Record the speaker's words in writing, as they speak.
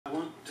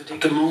To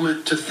take a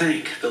moment to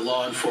thank the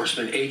law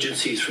enforcement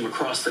agencies from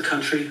across the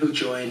country who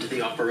joined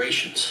the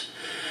operations.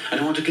 And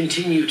I want to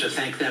continue to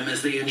thank them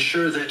as they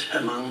ensure that,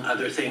 among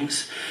other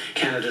things,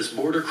 Canada's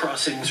border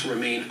crossings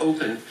remain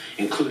open,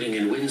 including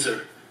in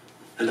Windsor,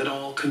 and that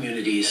all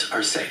communities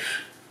are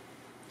safe.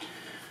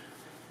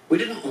 We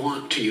didn't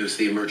want to use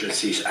the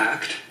Emergencies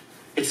Act.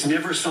 It's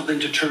never something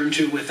to turn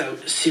to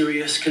without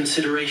serious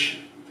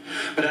consideration.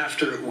 But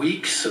after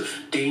weeks of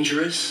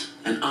dangerous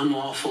and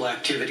unlawful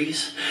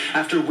activities,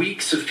 after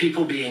weeks of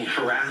people being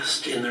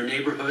harassed in their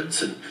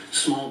neighborhoods and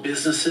small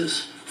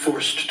businesses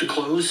forced to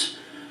close,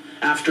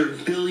 after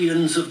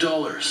billions of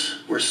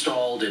dollars were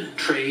stalled in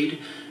trade,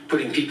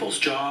 putting people's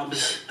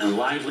jobs and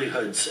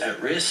livelihoods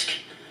at risk,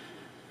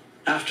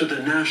 after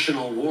the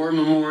National War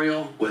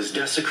Memorial was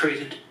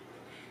desecrated,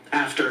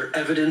 after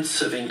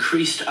evidence of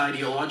increased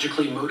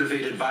ideologically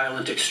motivated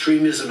violent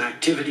extremism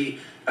activity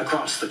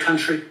across the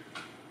country,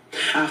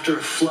 after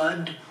a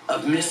flood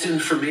of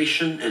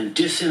misinformation and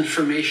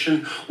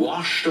disinformation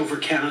washed over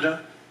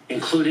Canada,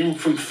 including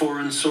from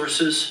foreign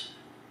sources,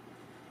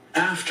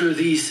 after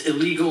these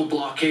illegal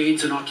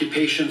blockades and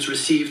occupations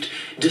received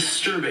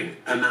disturbing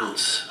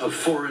amounts of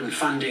foreign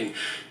funding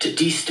to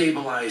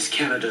destabilize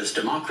Canada's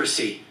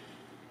democracy,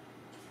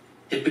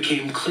 it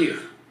became clear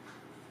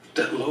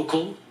that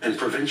local and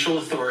provincial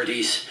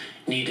authorities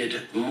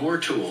needed more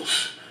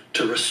tools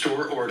to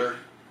restore order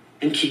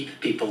and keep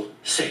people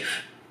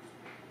safe.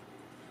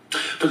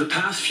 For the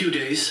past few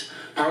days,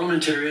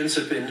 parliamentarians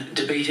have been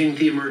debating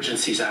the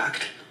Emergencies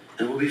Act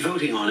and will be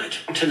voting on it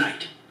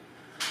tonight.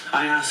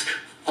 I ask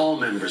all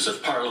members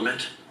of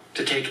Parliament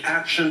to take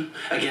action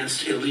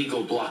against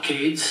illegal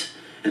blockades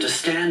and to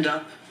stand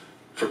up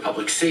for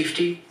public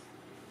safety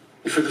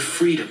and for the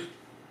freedom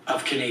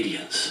of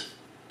Canadians.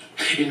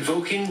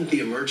 Invoking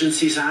the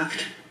Emergencies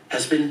Act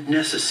has been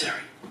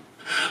necessary.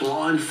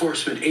 Law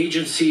enforcement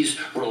agencies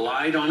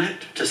relied on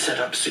it to set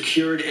up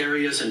secured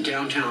areas in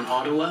downtown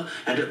Ottawa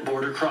and at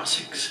border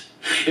crossings.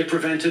 It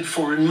prevented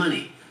foreign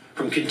money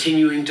from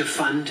continuing to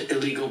fund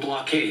illegal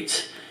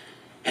blockades,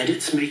 and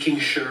it's making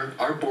sure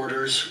our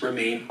borders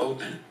remain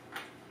open.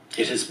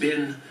 It has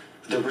been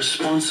the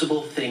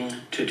responsible thing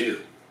to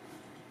do.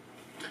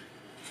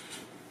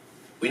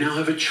 We now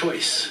have a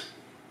choice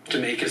to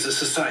make as a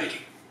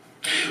society.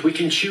 We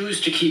can choose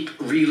to keep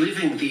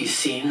reliving these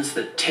scenes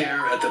that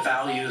tear at the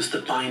values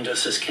that bind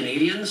us as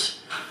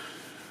Canadians,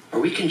 or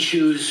we can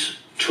choose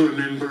to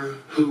remember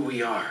who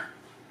we are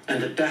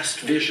and the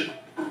best vision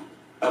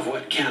of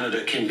what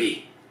Canada can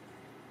be.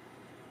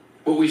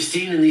 What we've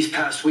seen in these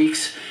past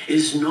weeks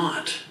is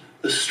not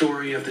the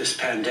story of this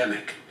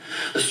pandemic.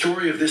 The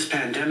story of this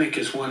pandemic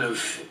is one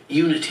of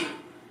unity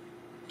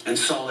and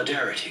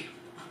solidarity.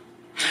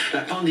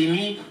 La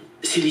pandémie,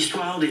 c'est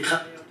l'histoire des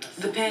travailleurs.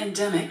 The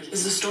pandemic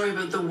is a story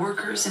about the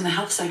workers in the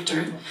health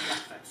sector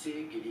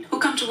who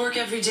come to work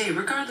every day,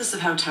 regardless of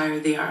how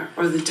tired they are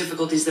or the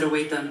difficulties that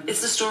await them.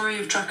 It's the story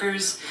of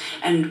truckers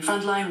and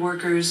frontline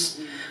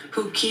workers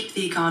who keep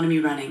the economy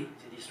running.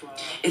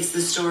 It's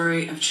the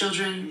story of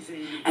children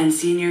and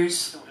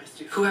seniors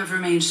who have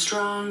remained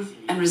strong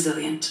and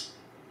resilient.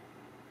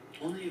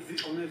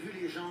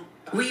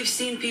 We've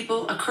seen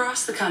people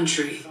across the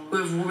country who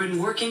have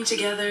been working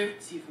together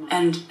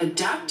and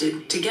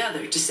adapted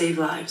together to save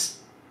lives.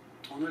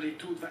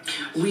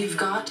 We've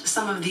got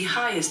some of the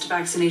highest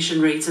vaccination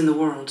rates in the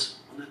world.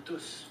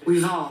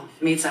 We've all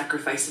made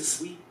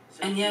sacrifices.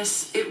 And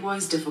yes, it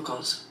was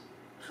difficult.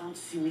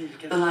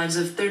 The lives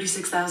of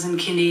 36,000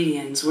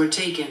 Canadians were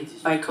taken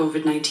by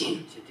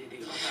COVID-19.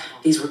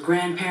 These were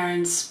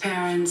grandparents,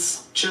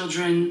 parents,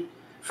 children,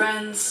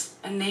 friends,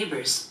 and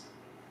neighbors.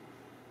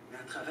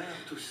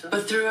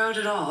 But throughout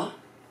it all,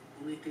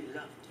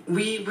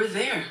 we were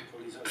there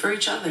for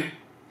each other.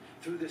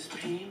 Through this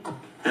pain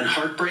and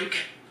heartbreak,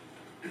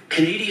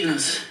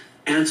 Canadians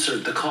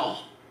answered the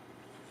call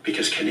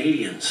because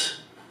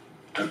Canadians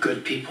are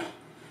good people.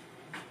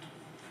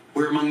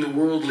 We're among the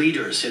world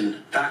leaders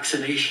in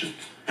vaccination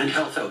and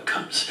health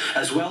outcomes,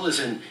 as well as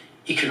in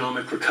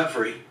economic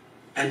recovery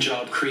and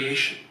job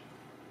creation.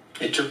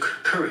 It took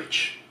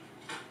courage.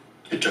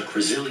 It took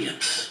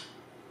resilience.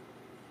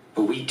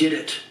 But we did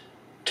it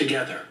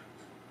together.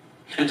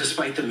 And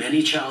despite the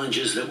many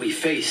challenges that we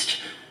faced,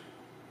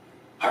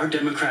 our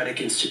democratic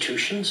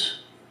institutions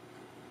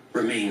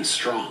remain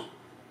strong.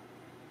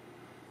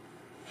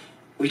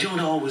 We don't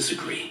always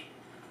agree,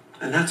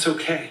 and that's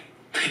okay.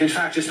 In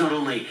fact, it's not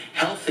only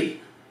healthy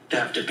to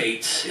have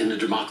debates in a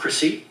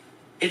democracy,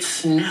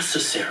 it's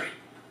necessary.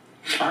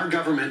 Our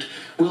government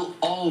will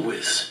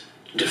always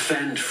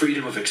defend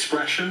freedom of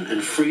expression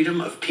and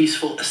freedom of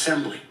peaceful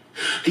assembly.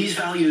 These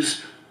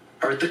values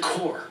are at the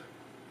core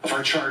of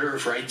our Charter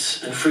of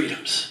Rights and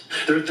Freedoms.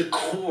 They're at the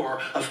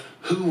core of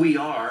who we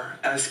are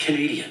as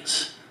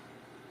Canadians.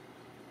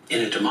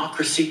 In a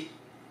democracy,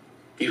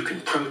 you can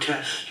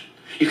protest,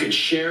 you can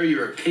share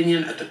your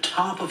opinion at the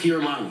top of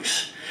your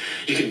lungs.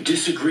 You can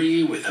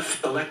disagree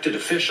with elected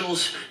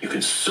officials, you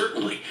can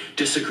certainly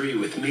disagree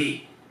with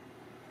me.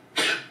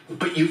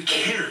 But you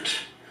can't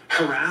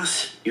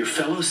harass your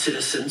fellow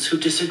citizens who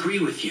disagree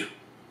with you.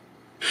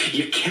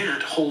 You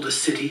can't hold a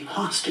city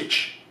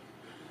hostage.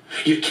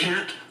 You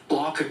can't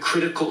block a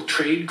critical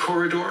trade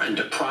corridor and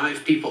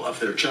deprive people of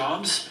their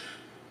jobs.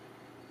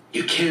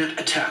 You can't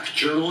attack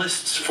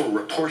journalists for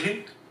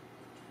reporting,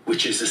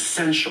 which is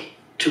essential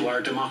to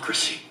our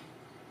democracy.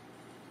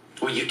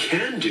 What you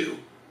can do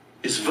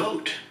is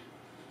vote.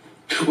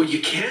 What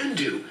you can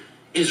do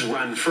is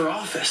run for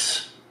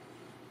office.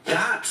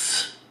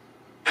 That's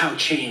how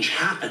change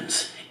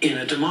happens in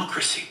a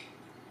democracy.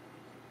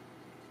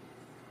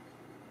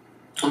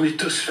 On est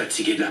tous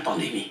fatigués de la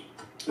pandémie.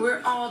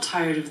 We're all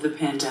tired of the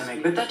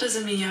pandemic, but that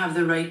doesn't mean you have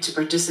the right to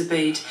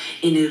participate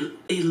in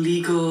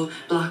illegal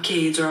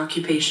blockades or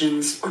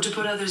occupations or to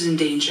put others in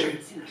danger.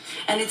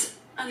 And it's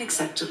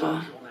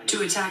unacceptable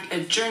to attack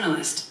a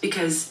journalist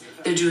because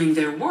they're doing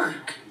their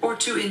work or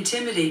to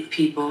intimidate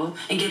people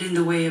and get in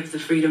the way of the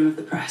freedom of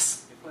the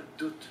press.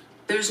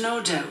 There's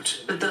no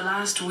doubt that the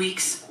last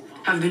weeks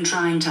have been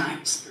trying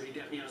times,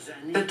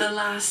 that the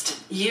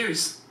last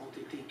years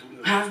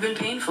have been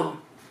painful,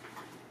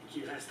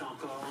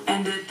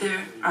 and that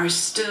there are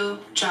still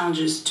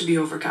challenges to be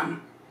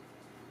overcome.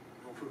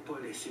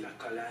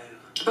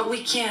 But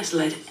we can't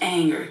let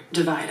anger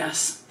divide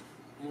us.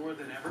 More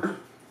than ever,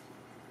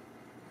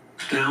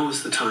 now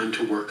is the time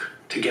to work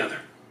together.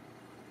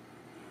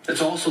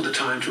 It's also the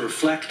time to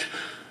reflect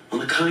on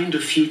the kind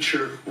of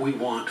future we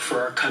want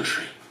for our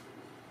country.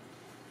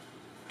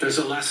 There's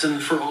a lesson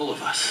for all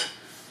of us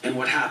in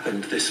what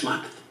happened this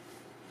month.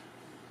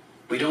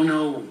 We don't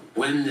know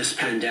when this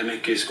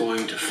pandemic is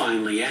going to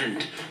finally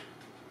end,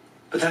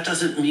 but that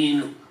doesn't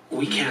mean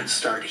we can't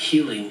start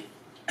healing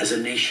as a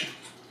nation.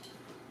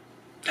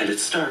 And it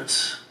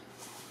starts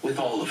with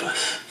all of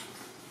us.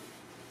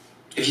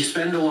 If you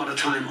spend a lot of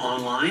time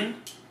online,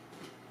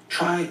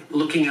 try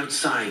looking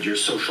outside your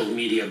social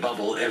media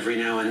bubble every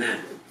now and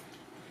then.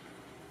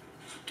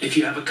 If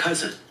you have a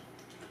cousin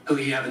who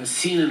you haven't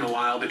seen in a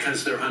while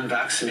because they're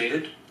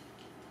unvaccinated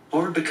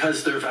or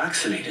because they're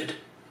vaccinated,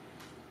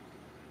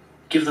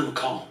 give them a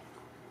call.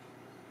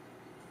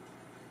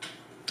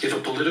 If a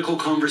political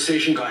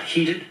conversation got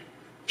heated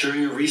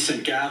during a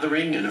recent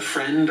gathering and a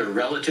friend or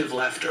relative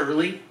left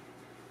early,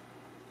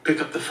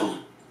 pick up the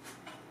phone.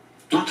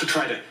 Not to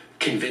try to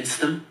convince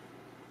them,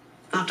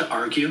 not to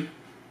argue,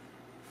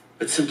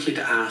 but simply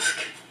to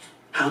ask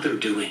how they're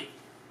doing.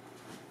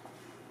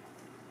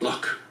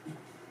 Look,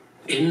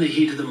 in the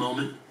heat of the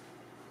moment,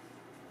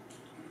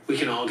 we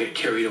can all get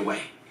carried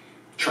away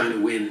trying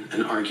to win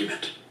an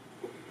argument.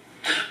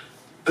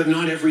 But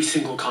not every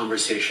single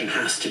conversation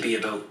has to be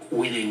about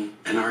winning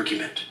an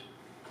argument.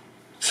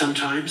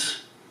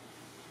 Sometimes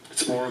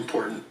it's more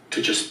important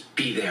to just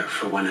be there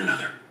for one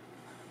another.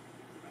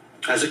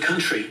 As a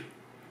country,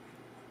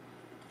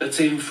 let's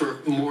aim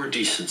for more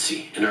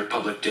decency in our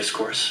public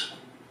discourse,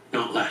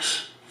 not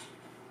less.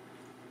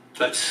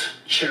 Let's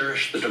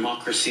cherish the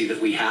democracy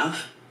that we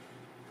have,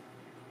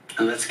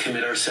 and let's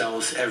commit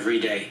ourselves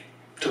every day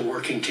to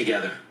working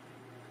together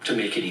to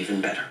make it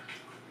even better.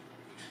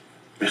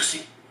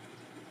 Merci.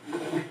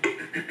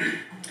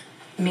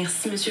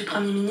 Merci, Monsieur le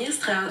Premier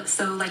Ministre.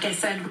 So, like I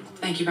said,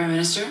 Thank you, Prime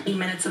Minister. 8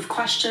 minutes of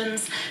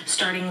questions,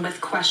 starting with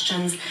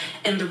questions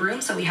in the room.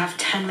 So we have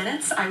 10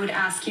 minutes. I would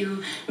ask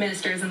you,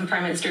 ministers and the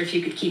Prime Minister, if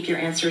you could keep your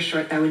answers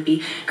short. That would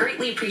be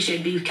greatly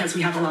appreciated because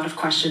we have a lot of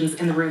questions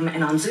in the room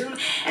and on Zoom.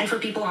 And for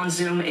people on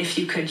Zoom, if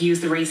you could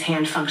use the raise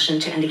hand function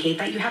to indicate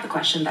that you have a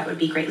question, that would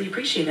be greatly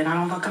appreciated. And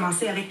on va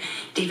commencer avec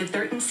David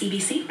Thurton,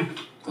 CBC.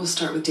 We'll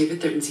start with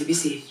David Thurton,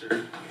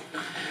 CBC.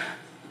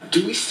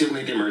 Do we still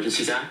need the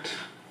Emergencies Act?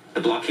 The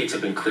blockades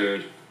have been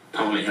cleared.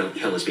 Parliament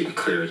Hill has been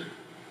cleared.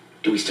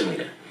 Do we still need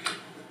it?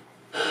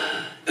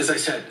 As I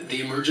said,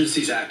 the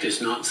Emergencies Act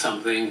is not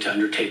something to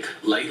undertake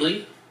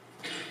lightly,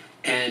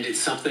 and it's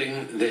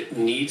something that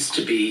needs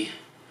to be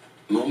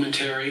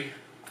momentary,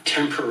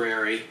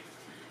 temporary,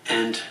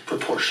 and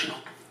proportional.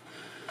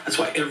 That's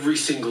why every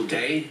single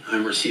day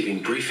I'm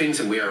receiving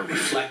briefings and we are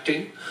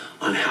reflecting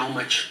on how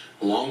much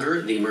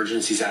longer the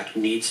Emergencies Act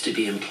needs to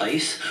be in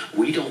place.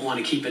 We don't want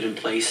to keep it in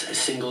place a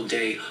single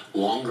day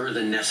longer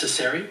than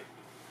necessary.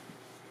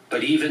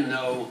 But even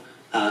though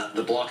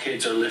the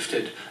blockades are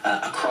lifted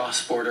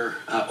across border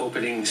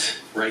openings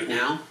right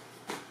now,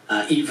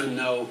 even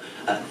though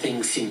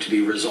things seem to be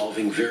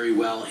resolving very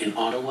well in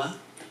Ottawa,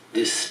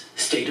 this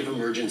state of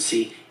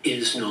emergency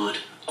is not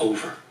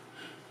over.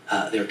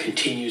 There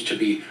continues to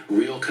be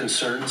real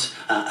concerns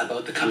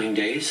about the coming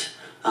days.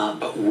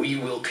 But we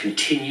will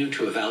continue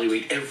to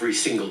evaluate every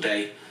single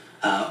day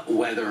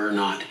whether or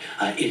not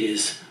it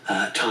is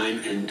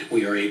time and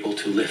we are able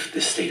to lift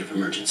this state of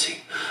emergency.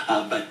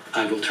 But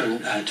I will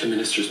turn to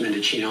Ministers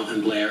Mendicino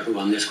and Blair, who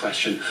on this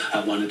question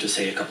wanted to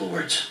say a couple of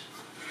words.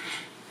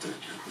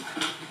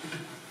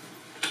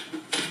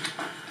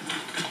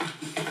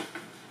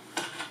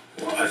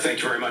 Well,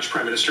 thank you very much,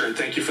 Prime Minister, and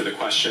thank you for the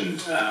question.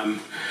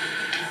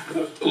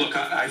 Look,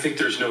 I think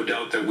there's no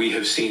doubt that we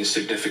have seen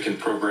significant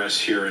progress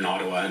here in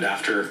Ottawa, and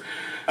after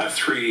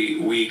 3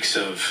 weeks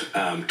of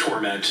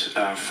torment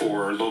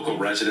for local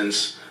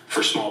residents,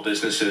 for small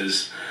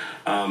businesses,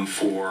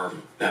 for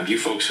you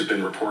folks who've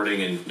been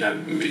reporting, and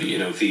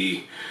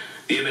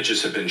the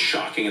images have been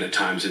shocking and at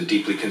times and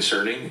deeply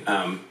concerning.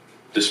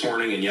 This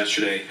morning and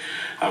yesterday,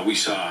 we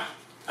saw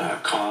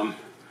calm,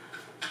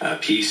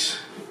 peace,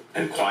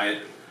 and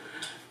quiet.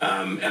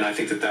 And I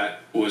think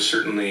that was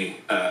certainly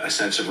a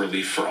sense of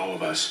relief for all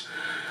of us.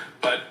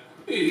 But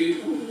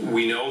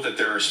we know that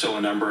there are still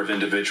a number of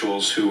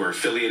individuals who are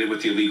affiliated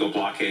with the illegal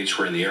blockades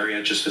who are in the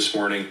area. Just this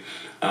morning,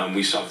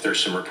 we saw that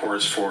there's some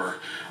reports for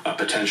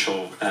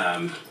potential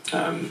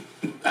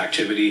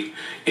activity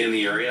in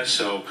the area.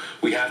 So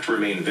we have to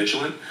remain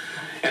vigilant.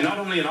 And not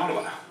only in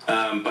Ottawa,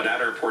 but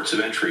at our ports of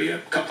entry. A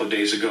couple of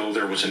days ago,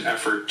 there was an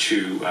effort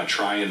to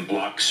try and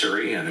block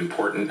Surrey, an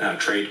important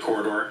trade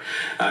corridor,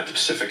 the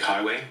Pacific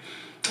Highway.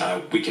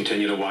 We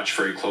continue to watch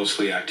very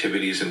closely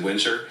activities in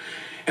Windsor.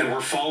 And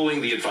we're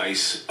following the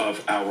advice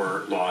of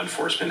our law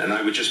enforcement. And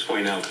I would just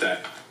point out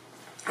that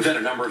we've had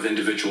a number of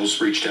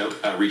individuals reach out,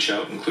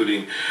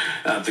 including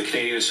the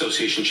Canadian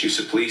Association of Chiefs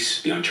of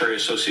Police, the Ontario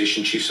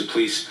Association of Chiefs of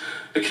Police,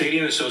 the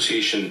Canadian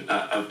Association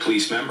of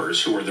Police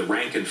members, who are the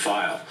rank and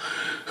file,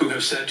 who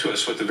have said to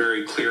us with a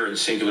very clear and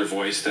singular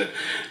voice that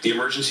the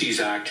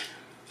Emergencies Act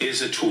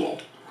is a tool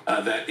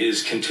that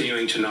is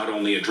continuing to not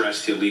only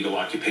address the illegal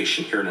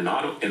occupation here in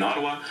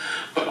Ottawa,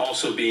 but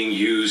also being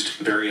used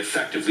very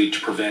effectively to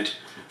prevent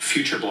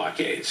future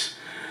blockades.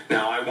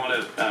 Now, I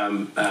want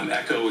to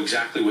echo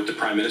exactly what the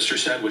Prime Minister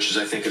said, which is,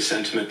 I think, a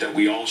sentiment that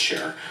we all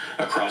share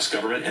across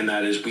government, and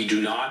that is we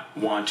do not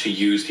want to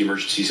use the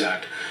Emergencies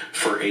Act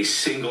for a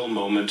single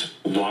moment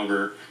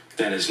longer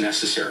than is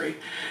necessary.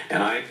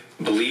 And I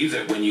believe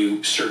that when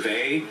you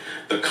survey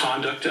the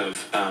conduct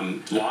of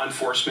law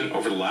enforcement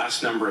over the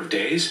last number of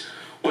days,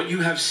 what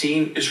you have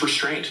seen is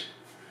restraint.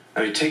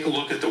 I mean, take a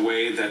look at the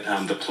way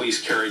that the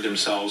police carried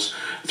themselves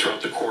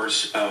throughout the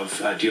course of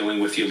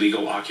dealing with the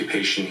illegal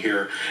occupation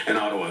here in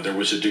Ottawa. There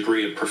was a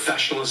degree of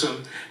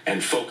professionalism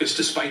and focus,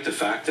 despite the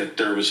fact that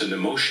there was an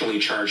emotionally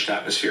charged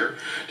atmosphere,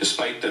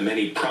 despite the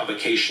many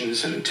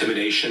provocations and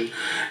intimidation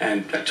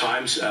and at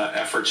times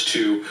efforts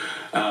to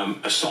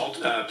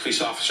assault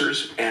police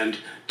officers. And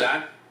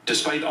that,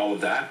 despite all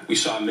of that, we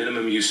saw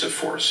minimum use of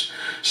force.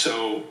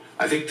 So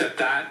I think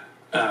that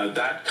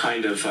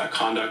kind of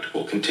conduct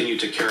will continue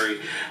to carry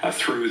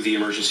through the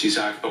Emergencies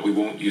Act, but we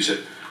won't use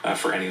it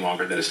for any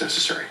longer than is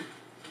necessary.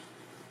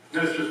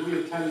 Ministers, we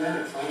have 10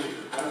 minutes only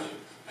for questions,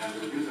 and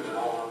we're using it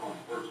all up on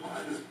the first one.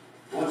 I just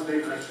want to stay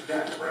for next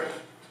 10, right?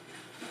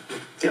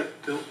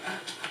 Yep, Bill.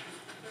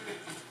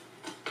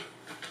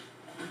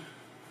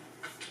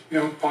 You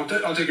know,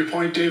 I'll take your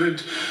point,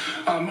 David.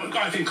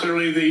 I think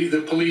clearly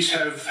the police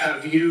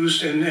have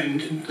used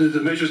and the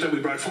measures that we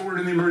brought forward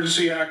in the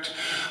Emergency Act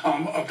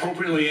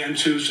appropriately and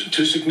to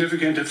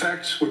significant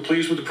effect. We're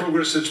pleased with the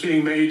progress that's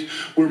being made.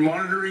 We're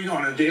monitoring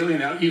on a daily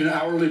and even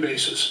hourly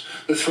basis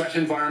the threat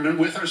environment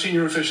with our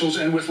senior officials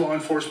and with law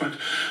enforcement,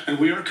 and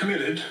we are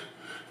committed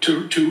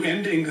to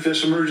ending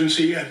this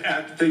emergency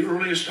at the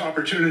earliest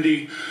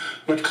opportunity.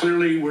 But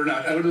clearly, we're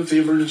not out of the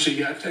emergency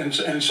yet,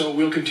 and so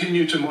we'll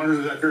continue to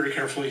monitor that very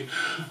carefully.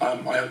 I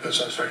hope that's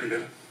satisfactory,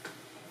 David.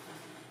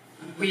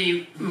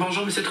 Oui,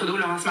 bonjour, Monsieur Trudeau,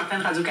 Laurence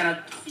Martin,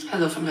 Radio-Canada.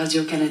 Hello from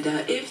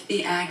Radio-Canada. If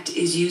the act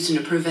is used in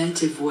a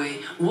preventive way,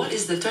 what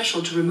is the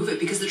threshold to remove it?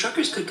 Because the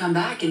truckers could come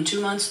back in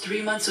 2 months,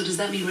 3 months, so does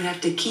that mean we'd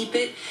have to keep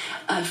it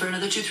for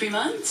another 2-3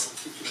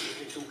 months?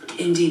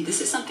 Indeed,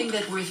 this is something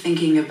that we're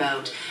thinking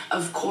about.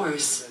 Of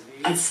course,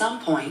 at some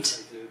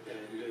point,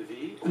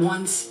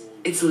 once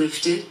it's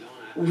lifted,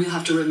 we'll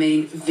have to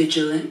remain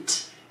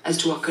vigilant as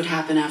to what could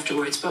happen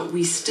afterwards. But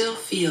we still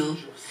feel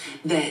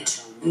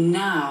that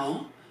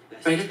now,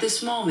 right at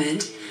this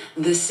moment,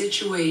 the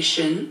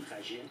situation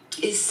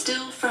is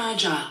still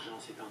fragile.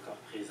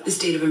 The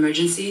state of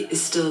emergency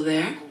is still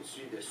there.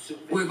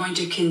 We're going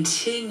to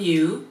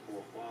continue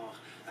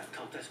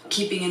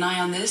keeping an eye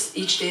on this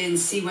each day and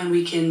see when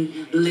we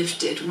can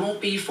lift it. It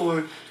won't be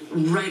for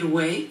right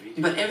away,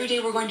 but every day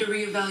we're going to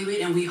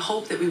reevaluate, and we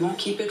hope that we won't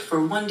keep it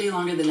for 1 day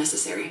longer than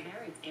necessary.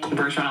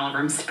 Bertrand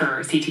Oliver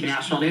for CTV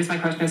National News. My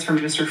question is for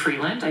Minister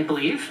Freeland, I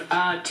believe.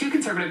 2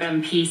 Conservative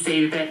MPs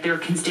say that their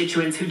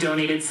constituents who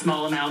donated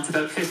small amounts,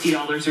 about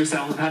 $50 or so,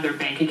 have had their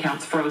bank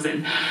accounts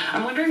frozen.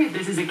 I'm wondering if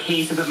this is a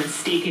case of a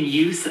mistaken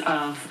use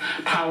of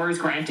powers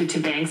granted to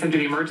banks under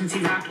the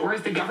Emergencies Act, or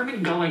is the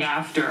government going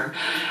after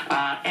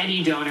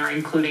any donor,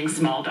 including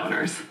small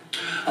donors?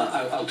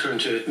 I'll turn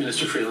to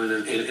Minister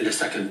Freeland in a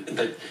second,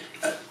 but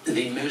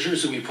the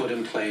measures that we put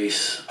in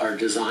place are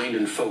designed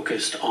and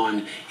focused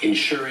on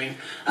ensuring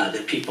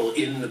that people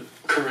in the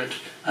current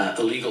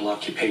illegal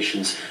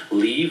occupations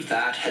leave.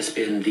 That has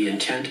been the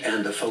intent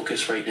and the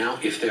focus right now.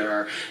 If there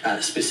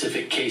are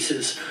specific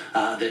cases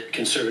that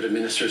Conservative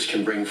ministers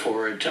can bring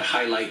forward to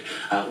highlight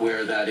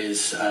where that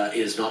is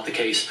not the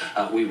case,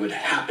 we would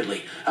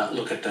happily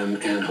look at them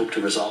and hope to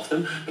resolve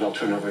them. But I'll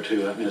turn over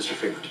to Minister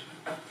Freeland.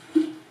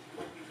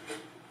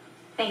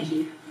 Thank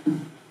you.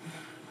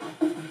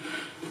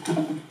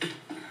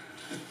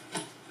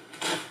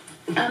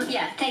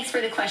 Yeah, thanks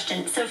for the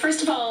question. So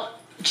first of all,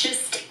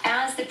 just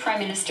as the Prime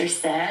Minister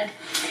said,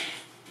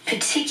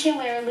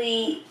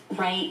 particularly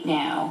right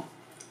now,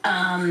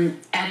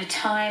 at a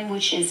time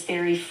which is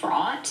very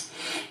fraught,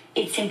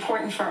 it's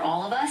important for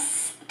all of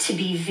us to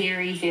be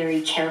very,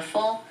 very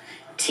careful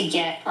to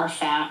get our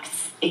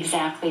facts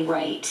exactly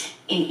right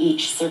in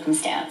each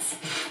circumstance.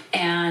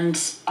 And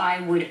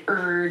I would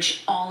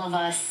urge all of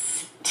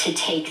us to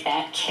take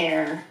that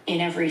care in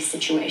every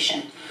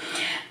situation.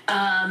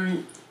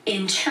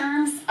 In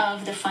terms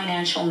of the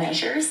financial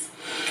measures,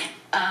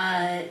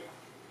 the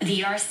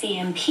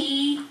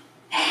RCMP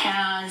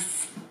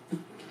has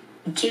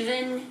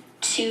given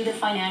to the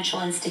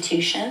financial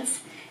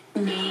institutions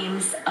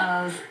names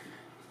of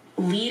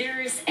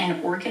leaders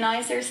and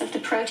organizers of the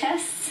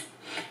protests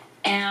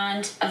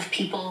and of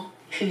people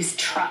whose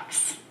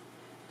trucks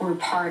were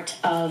part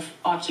of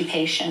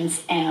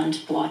occupations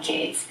and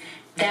blockades.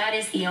 That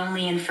is the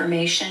only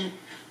information,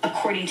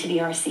 according to the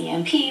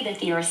RCMP, that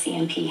the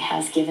RCMP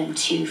has given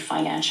to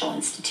financial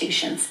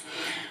institutions.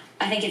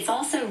 I think it's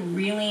also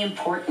really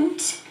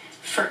important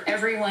for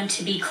everyone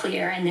to be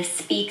clear, and this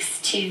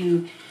speaks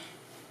to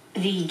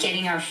the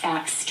getting our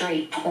facts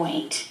straight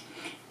point,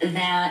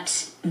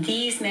 that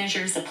these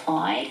measures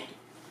applied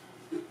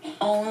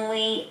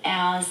only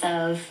as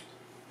of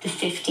the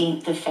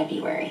 15th of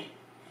February.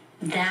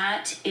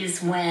 That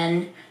is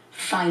when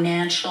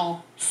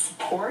financial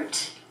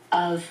support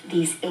of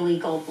these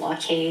illegal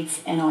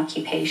blockades and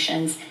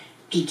occupations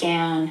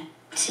began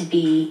to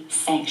be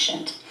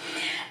sanctioned.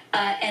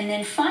 And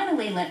then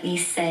finally, let me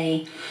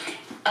say,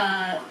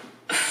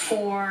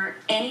 for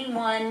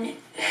anyone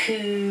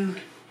who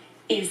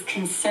is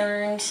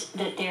concerned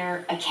that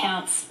their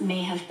accounts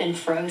may have been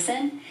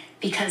frozen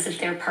because of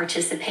their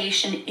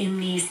participation in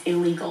these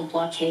illegal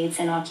blockades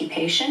and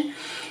occupation,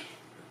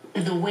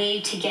 the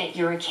way to get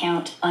your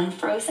account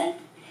unfrozen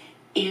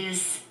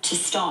is to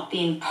stop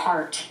being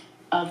part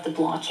of the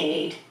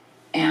blockade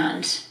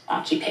and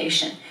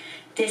occupation.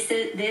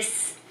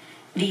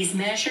 These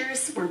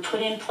measures were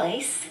put in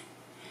place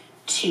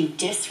to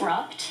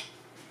disrupt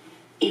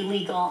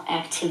illegal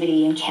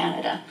activity in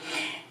Canada.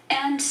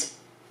 And,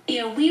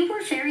 we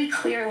were very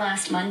clear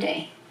last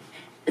Monday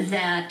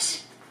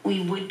that we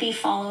would be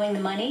following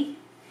the money,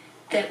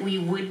 that we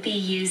would be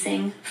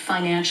using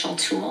financial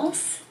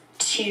tools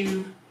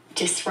to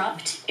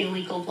disrupt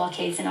illegal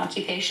blockades and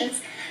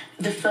occupations.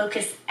 The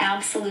focus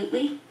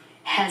absolutely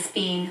has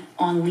been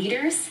on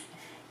leaders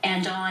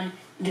and on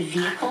the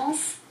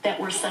vehicles that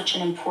were such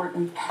an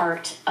important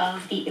part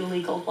of the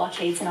illegal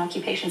blockades and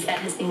occupations. That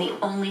has been the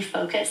only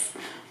focus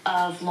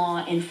of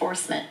law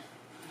enforcement.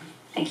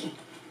 Thank you.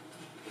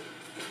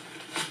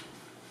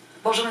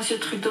 Bonjour, Monsieur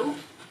Trudeau.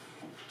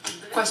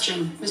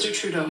 Question, Mr.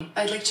 Trudeau,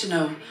 I'd like to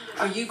know,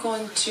 are you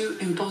going to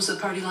impose the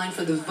party line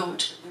for the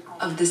vote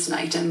of this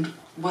night, and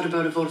what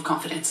about a vote of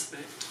confidence?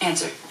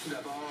 Answer.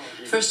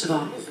 First of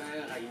all,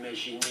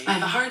 I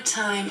have a hard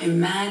time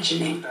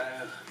imagining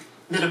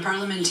that a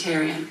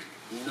parliamentarian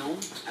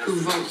who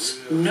votes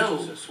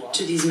no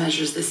to these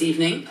measures this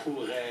evening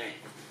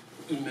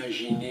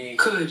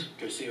could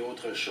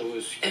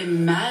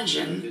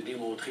imagine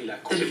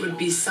that it would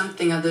be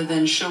something other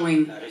than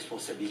showing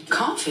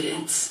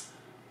confidence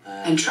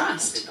and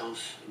trust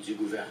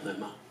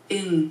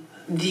in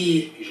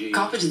the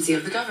competency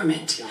of the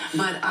government.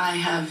 But I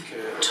have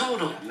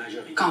total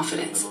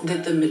confidence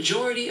that the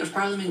majority of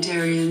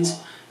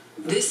parliamentarians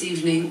this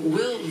evening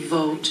will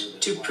vote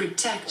to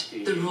protect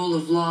the rule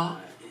of law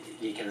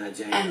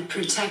and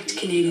protect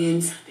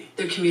Canadians,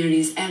 their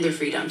communities, and their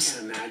freedoms.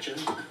 Imagine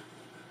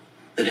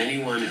that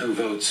anyone who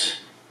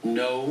votes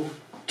no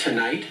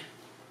tonight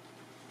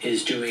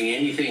is doing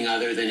anything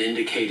other than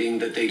indicating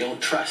that they don't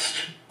trust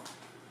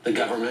the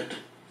government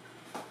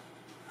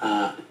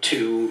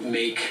to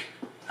make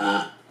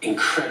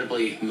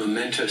incredibly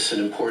momentous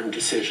and important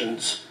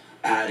decisions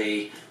at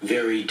a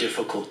very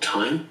difficult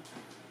time.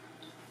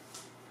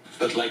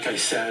 But like I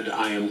said,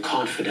 I am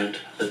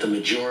confident that the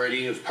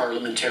majority of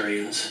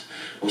parliamentarians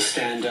will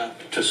stand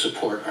up to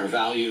support our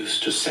values,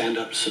 to stand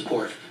up to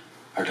support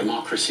our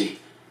democracy,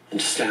 and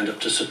to stand up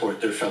to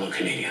support their fellow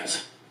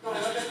Canadians.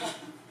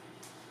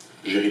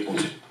 J'ai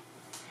répondu.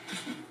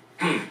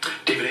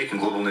 David Aiken,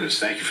 Global News.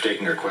 Thank you for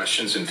taking our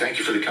questions, and thank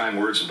you for the kind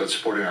words about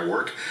supporting our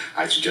work.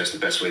 I'd suggest the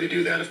best way to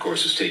do that, of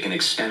course, is take an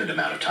extended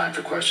amount of time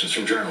for questions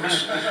from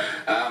journalists.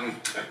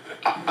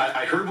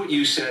 I heard what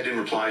you said in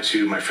reply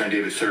to my friend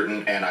David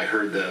Thurton, and I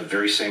heard the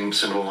very same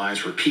similar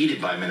lines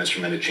repeated by Minister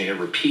Mendicino,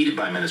 repeated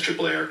by Minister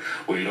Blair,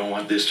 where you don't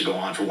want this to go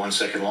on for 1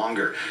 second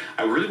longer.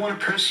 I really want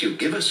to press you.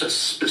 Give us a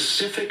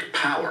specific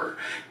power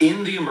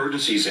in the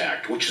Emergencies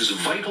Act, which is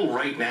vital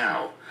right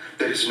now,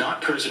 that is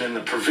not present in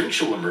the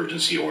provincial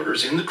emergency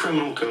orders, in the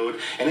criminal code,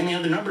 and any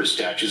other number of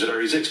statutes that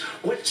already exist.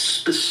 What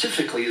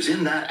specifically is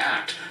in that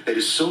act that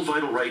is so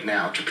vital right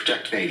now to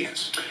protect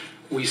Canadians?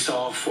 We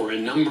saw for a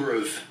number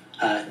of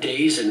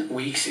days and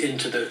weeks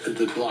into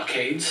the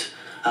blockades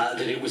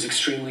that it was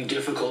extremely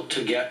difficult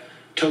to get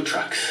tow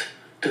trucks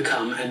to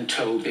come and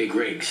tow big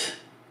rigs.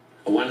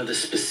 One of the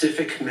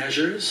specific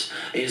measures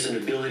is an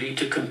ability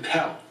to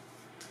compel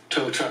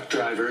tow truck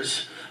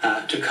drivers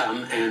to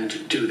come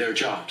and do their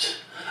jobs.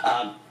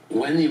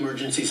 When the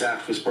Emergencies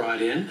Act was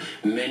brought in,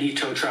 many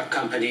tow truck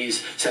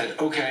companies said,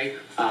 okay,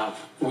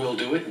 we'll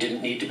do it,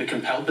 didn't need to be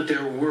compelled, but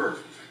there were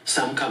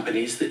some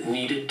companies that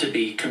needed to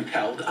be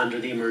compelled under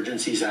the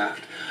Emergencies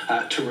Act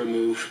to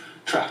remove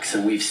trucks.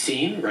 And we've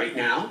seen right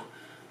now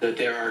that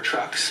there are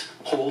trucks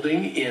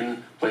holding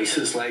in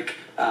places like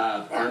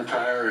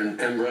Arnprior and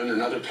Embrun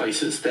and other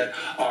places that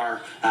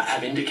are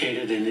have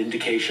indicated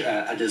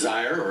a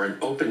desire or an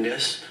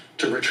openness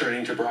to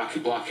returning to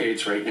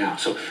blockades right now.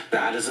 So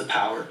that is a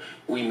power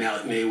we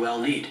may well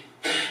need.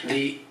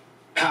 The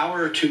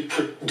power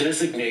to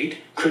designate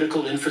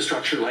critical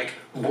infrastructure like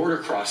border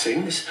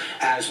crossings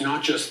as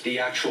not just the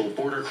actual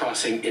border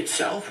crossing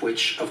itself,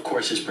 which of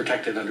course is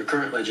protected under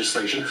current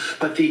legislation,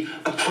 but the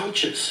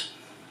approaches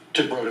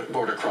to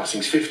border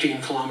crossings,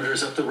 15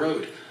 kilometers up the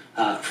road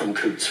from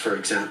Coots, for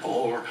example,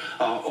 or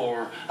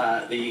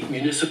the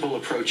municipal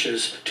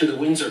approaches to the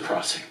Windsor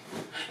crossing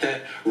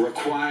that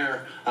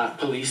require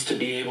police to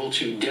be able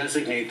to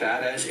designate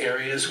that as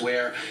areas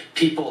where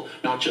people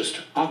not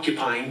just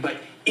occupying, but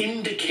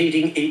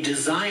indicating a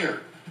desire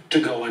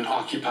to go and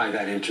occupy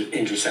that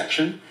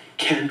intersection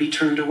can be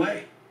turned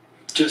away.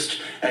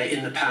 Just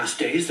in the past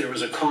days, there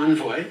was a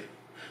convoy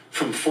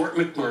from Fort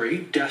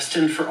McMurray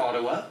destined for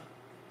Ottawa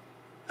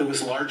that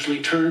was largely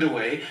turned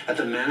away at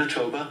the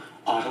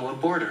Manitoba-Ottawa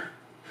border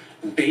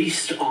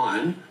based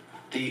on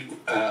the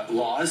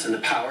laws and the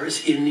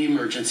powers in the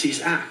Emergencies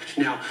Act.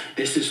 Now,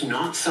 this is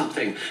not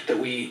something that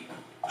we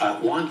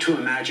want to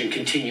imagine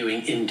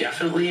continuing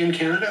indefinitely in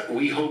Canada.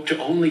 We hope to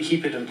only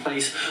keep it in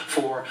place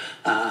for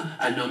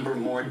a number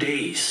more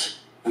days.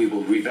 We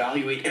will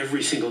reevaluate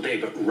every single day.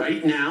 But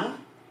right now,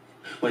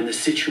 when the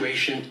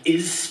situation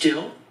is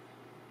still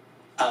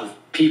of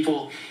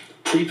people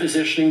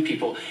pre-positioning,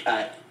 people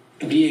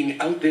being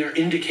out there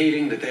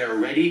indicating that they are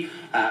ready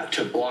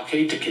to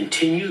blockade, to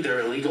continue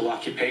their illegal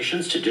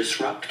occupations, to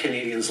disrupt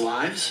Canadians'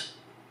 lives,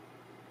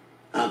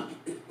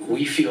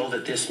 we feel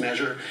that this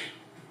measure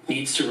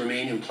needs to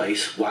remain in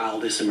place while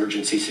this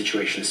emergency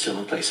situation is still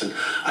in place. And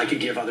I could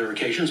give other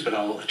occasions, but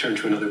I'll turn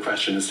to another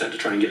question instead to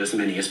try and get as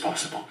many as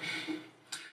possible.